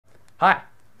Hi,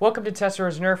 welcome to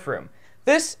Tessera's Nerf Room.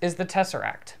 This is the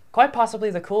Tesseract, quite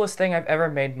possibly the coolest thing I've ever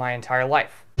made my entire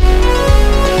life.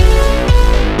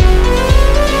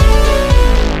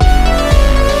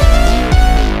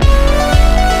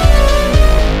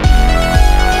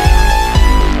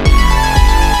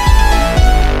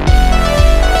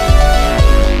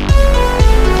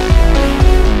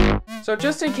 So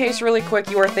just in case really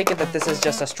quick you are thinking that this is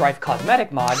just a Stryfe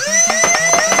cosmetic mod,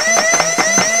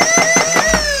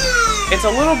 it's a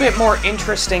little bit more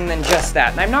interesting than just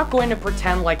that, and I'm not going to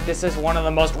pretend like this is one of the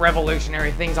most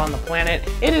revolutionary things on the planet.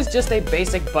 It is just a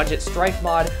basic budget Stryfe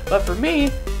mod, but for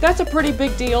me, that's a pretty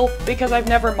big deal because I've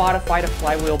never modified a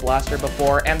flywheel blaster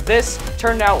before, and this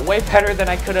turned out way better than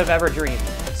I could have ever dreamed.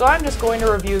 So I'm just going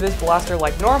to review this blaster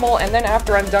like normal, and then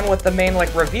after I'm done with the main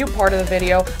review part of the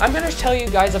video, I'm going to tell you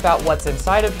guys about what's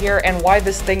inside of here and why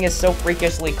this thing is so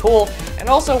freakishly cool, and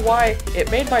also why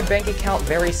it made my bank account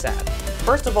very sad.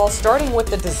 First of all, starting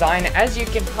with the design, as you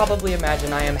can probably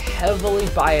imagine, I am heavily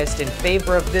biased in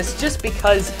favor of this just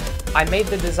because I made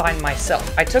the design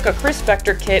myself. I took a Chris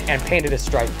Vector kit and painted a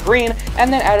striped green,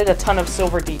 and then added a ton of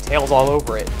silver details all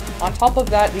over it. On top of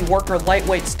that, the Worker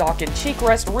lightweight stock and cheek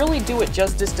rest really do it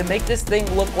justice to make this thing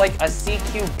look like a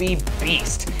CQB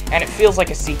beast, and it feels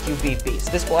like a CQB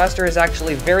beast. This blaster is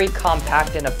actually very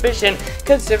compact and efficient,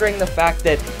 considering the fact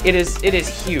that it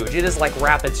is huge. It is like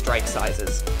rapid strike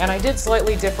sizes. And I did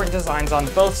slightly different designs on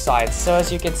both sides, so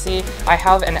as you can see, I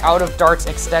have an out of darts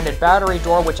extended battery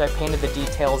door, which I painted the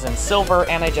details in silver,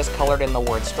 and I just colored in the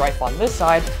word Stryfe on this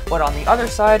side, but on the other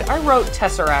side, I wrote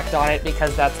Tesseract on it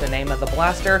because that's the name of the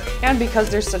blaster, and because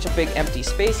there's such a big empty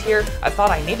space here, I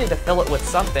thought I needed to fill it with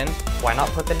something. Why not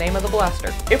put the name of the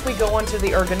blaster? If we go on to the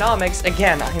ergonomics,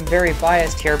 again, I'm very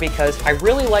biased here because I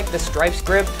really like the Stryfe's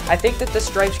grip. I think that the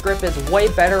Stryfe's grip is way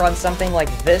better on something like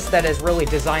this that is really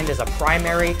designed as a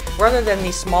primary, rather than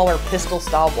the smaller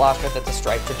pistol-style blaster that the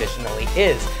Stryfe traditionally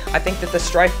is. I think that the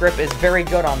Stryfe grip is very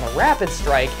good on the Rapid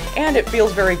Strike, and it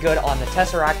feels very good on the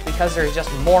Tesseract because there's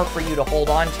just more for you to hold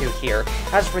on to here.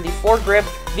 As for the foregrip,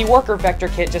 the Worker Vector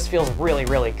kit just feels really,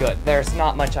 really good. There's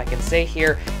not much I can say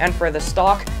here. And for the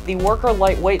stock, the Worker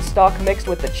lightweight stock mixed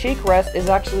with the cheek rest is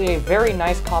actually a very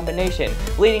nice combination,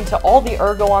 leading to all the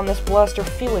ergo on this blaster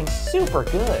feeling super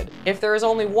good. If there is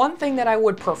only one thing that I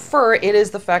would prefer, it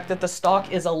is the fact that the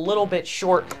stock is a little bit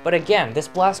short, but again, this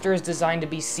blaster is designed to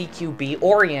be CQB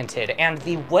oriented, and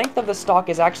the length of the stock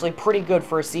is actually pretty good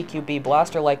for a CQB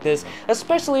blaster like this,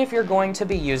 especially if you're going to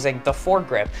be using the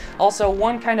foregrip. Also,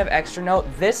 one kind of extra note,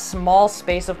 this small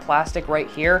space of plastic right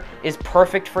here is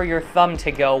perfect for your thumb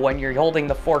to go when you're holding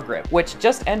the foregrip, which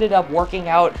just ended up working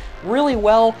out really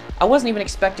well. I wasn't even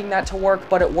expecting that to work,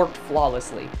 but it worked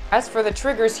flawlessly. As for the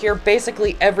triggers here,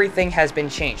 basically everything has been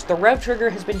changed. The rev trigger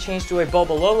has been changed to a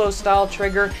Bobololo style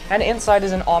trigger, and inside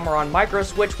is an Almiron micro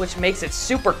switch, which makes it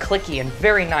super clicky and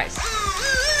very nice.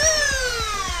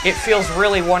 It feels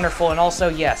really wonderful, and also,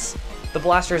 yes, the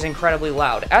blaster is incredibly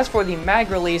loud. As for the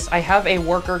mag release, I have a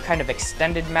Worker kind of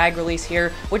extended mag release here,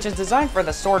 which is designed for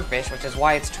the Swordfish, which is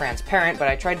why it's transparent, but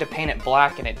I tried to paint it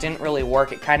black and it didn't really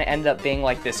work. It kind of ended up being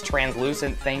like this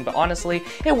translucent thing, but honestly,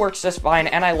 it works just fine,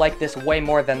 and I like this way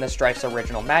more than the Stryfe's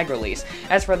original mag release.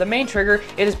 As for the main trigger,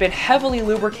 it has been heavily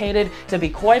lubricated to be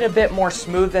quite a bit more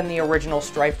smooth than the original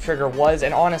Stryfe trigger was,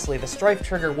 and honestly, the Stryfe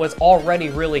trigger was already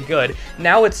really good.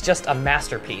 Now it's just a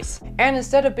masterpiece. And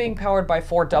instead of being powered by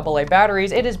 4 AA batteries,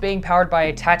 it is being powered by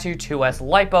a Tattoo 2S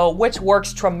LiPo, which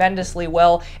works tremendously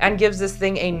well and gives this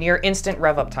thing a near instant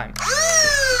rev up time.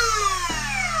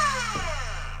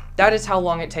 That is how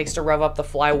long it takes to rev up the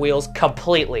flywheels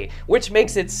completely, which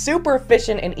makes it super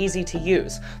efficient and easy to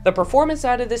use. The performance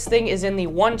out of this thing is in the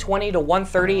 120 to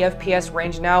 130 FPS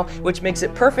range now, which makes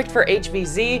it perfect for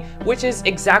HVZ, which is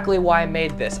exactly why I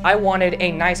made this. I wanted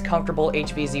a nice, comfortable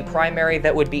HVZ primary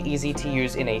that would be easy to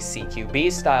use in a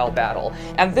CQB style battle.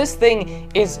 And this thing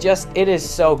is just, it is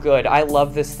so good. I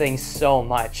love this thing so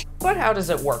much. But how does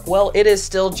it work? Well, it is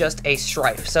still just a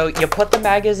Stryfe. So you put the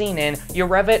magazine in, you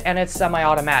rev it, and it's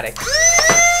semi-automatic.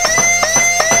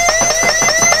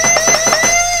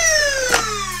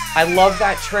 I love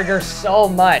that trigger so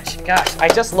much. Gosh, I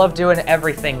just love doing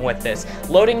everything with this.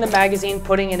 Loading the magazine,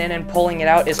 putting it in, and pulling it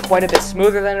out is quite a bit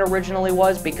smoother than it originally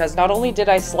was, because not only did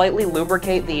I slightly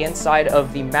lubricate the inside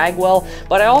of the magwell,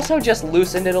 but I also just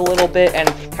loosened it a little bit and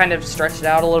kind of stretched it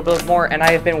out a little bit more, and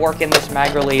I have been working this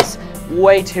mag release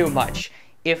way too much.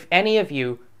 If any of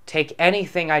you take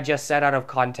anything I just said out of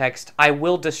context, I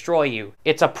will destroy you.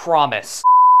 It's a promise.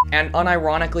 And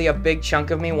unironically, a big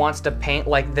chunk of me wants to paint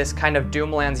like this kind of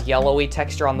Doomlands yellowy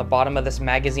texture on the bottom of this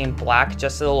magazine black,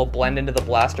 just so it'll blend into the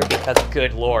blaster, because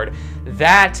good lord,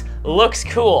 that looks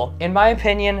cool. In my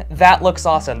opinion, that looks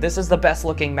awesome. This is the best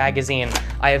looking magazine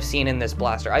I have seen in this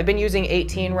blaster. I've been using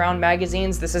 18 round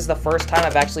magazines. This is the first time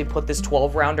I've actually put this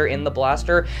 12 rounder in the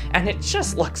blaster, and it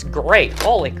just looks great.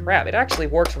 Holy crap, it actually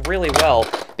works really well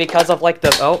because of like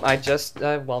the, oh, I just,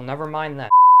 well, never mind that.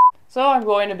 So I'm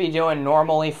going to be doing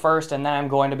normally first, and then I'm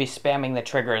going to be spamming the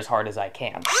trigger as hard as I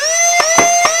can.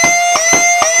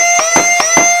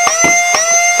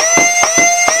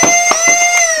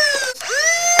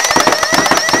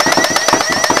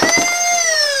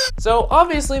 So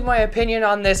obviously my opinion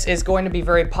on this is going to be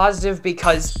very positive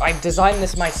because I designed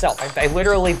this myself. I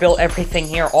literally built everything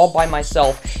here all by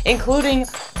myself, including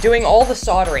doing all the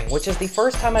soldering, which is the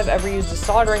first time I've ever used a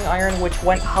soldering iron, which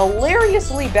went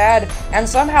hilariously bad, and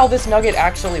somehow this nugget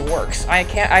actually works. I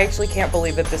actually can't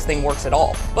believe that this thing works at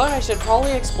all. But I should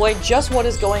probably explain just what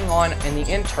is going on in the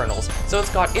internals. So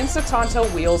it's got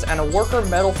Instatanto wheels and a worker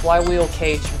metal flywheel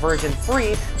cage version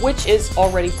 3, which is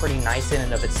already pretty nice in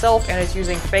and of itself, and it's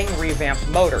using Fang revamped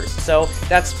motors, so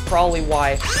that's probably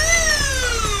why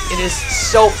it is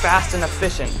so fast and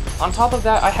efficient. On top of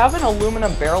that, I have an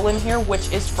aluminum barrel in here,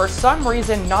 which is for some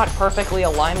reason not perfectly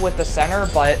aligned with the center,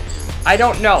 but I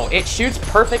don't know. It shoots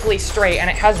perfectly straight, and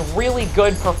it has really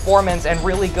good performance and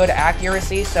really good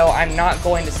accuracy, so I'm not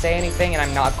going to say anything, and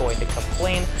I'm not going to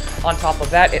complain. On top of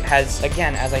that, it has,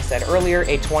 again, as I said earlier,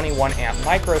 a 21 amp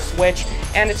micro switch,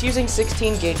 and it's using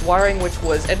 16 gauge wiring, which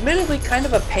was admittedly kind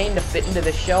of a pain to fit into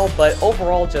the shell, but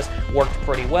overall just worked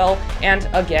pretty well. And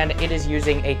again, it is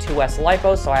using a 2S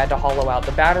LiPo, so I had to hollow out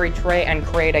the battery tray and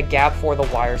create a gap for the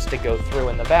wires to go through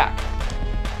in the back.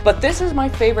 But this is my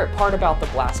favorite part about the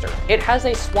blaster. It has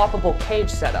a swappable cage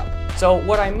setup. So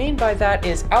what I mean by that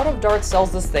is Out of Dart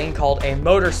sells this thing called a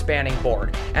motor spanning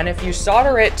board, and if you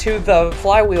solder it to the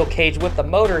flywheel cage with the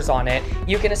motors on it,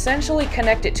 you can essentially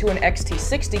connect it to an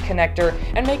XT60 connector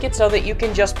and make it so that you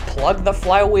can just plug the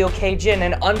flywheel cage in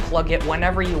and unplug it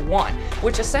whenever you want,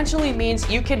 which essentially means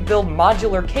you can build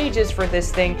modular cages for this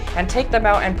thing and take them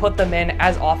out and put them in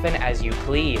as often as you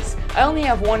please. I only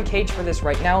have one cage for this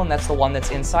right now, and that's the one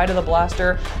that's inside of the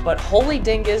blaster, but holy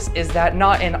dingus, is that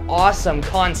not an awesome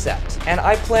concept. And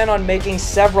I plan on making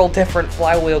several different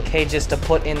flywheel cages to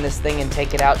put in this thing and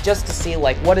take it out, just to see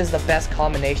like what is the best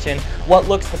combination, what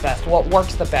looks the best, what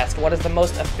works the best, what is the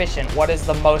most efficient, what is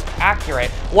the most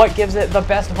accurate, what gives it the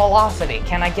best velocity,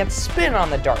 can I get spin on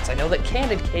the darts? I know that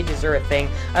candid cages are a thing.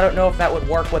 I don't know if that would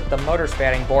work with the motor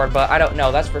spanning board, but I don't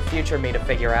know, that's for future me to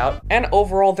figure out. And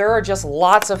overall, there are just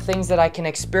lots of things that I can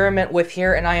experiment with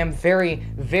here, and I am very,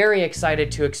 very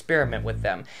excited to experiment with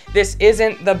them. This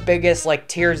isn't the biggest like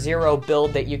tier 0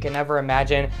 build that you can ever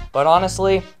imagine, but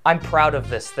honestly, I'm proud of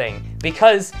this thing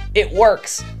because it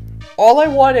works. All I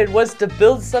wanted was to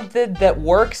build something that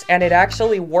works, and it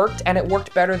actually worked, and it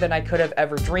worked better than I could have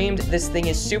ever dreamed. This thing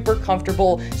is super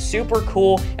comfortable, super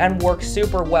cool, and works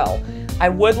super well. I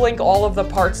would link all of the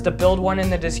parts to build one in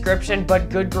the description, but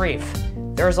good grief,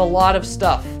 there's a lot of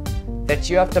stuff that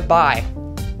you have to buy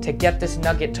to get this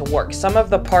nugget to work. Some of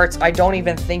the parts I don't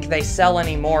even think they sell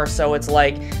anymore, so it's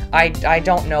like, I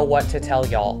don't know what to tell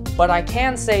y'all. But I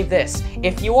can say this,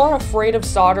 if you are afraid of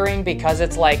soldering because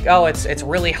it's like, oh, it's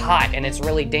really hot and it's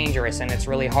really dangerous and it's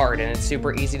really hard and it's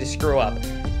super easy to screw up,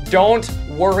 don't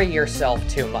worry yourself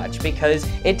too much, because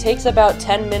it takes about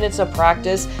 10 minutes of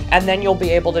practice and then you'll be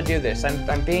able to do this.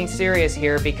 I'm being serious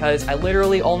here because I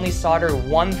literally only soldered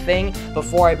one thing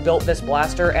before I built this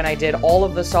blaster, and I did all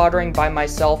of the soldering by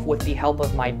myself with the help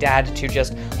of my dad to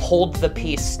just hold the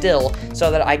piece still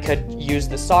so that I could use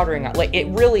the soldering. Like, it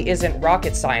really isn't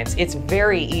rocket science. It's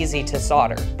very easy to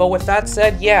solder. But with that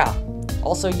said, yeah.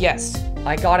 Also, yes,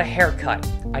 I got a haircut.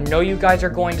 I know you guys are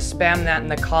going to spam that in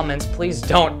the comments. Please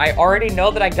don't. I already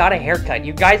know that I got a haircut.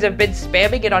 You guys have been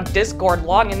spamming it on Discord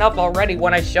long enough already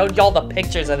when I showed y'all the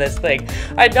pictures of this thing.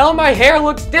 I know my hair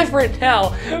looks different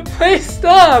now. Please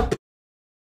stop.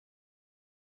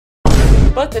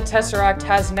 But the Tesseract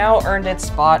has now earned its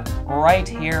spot right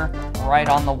here, right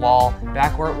on the wall,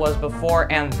 back where it was before,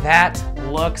 and that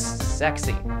looks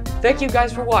sexy. Thank you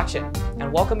guys for watching,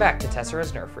 and welcome back to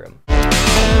Tessera's Nerf Room.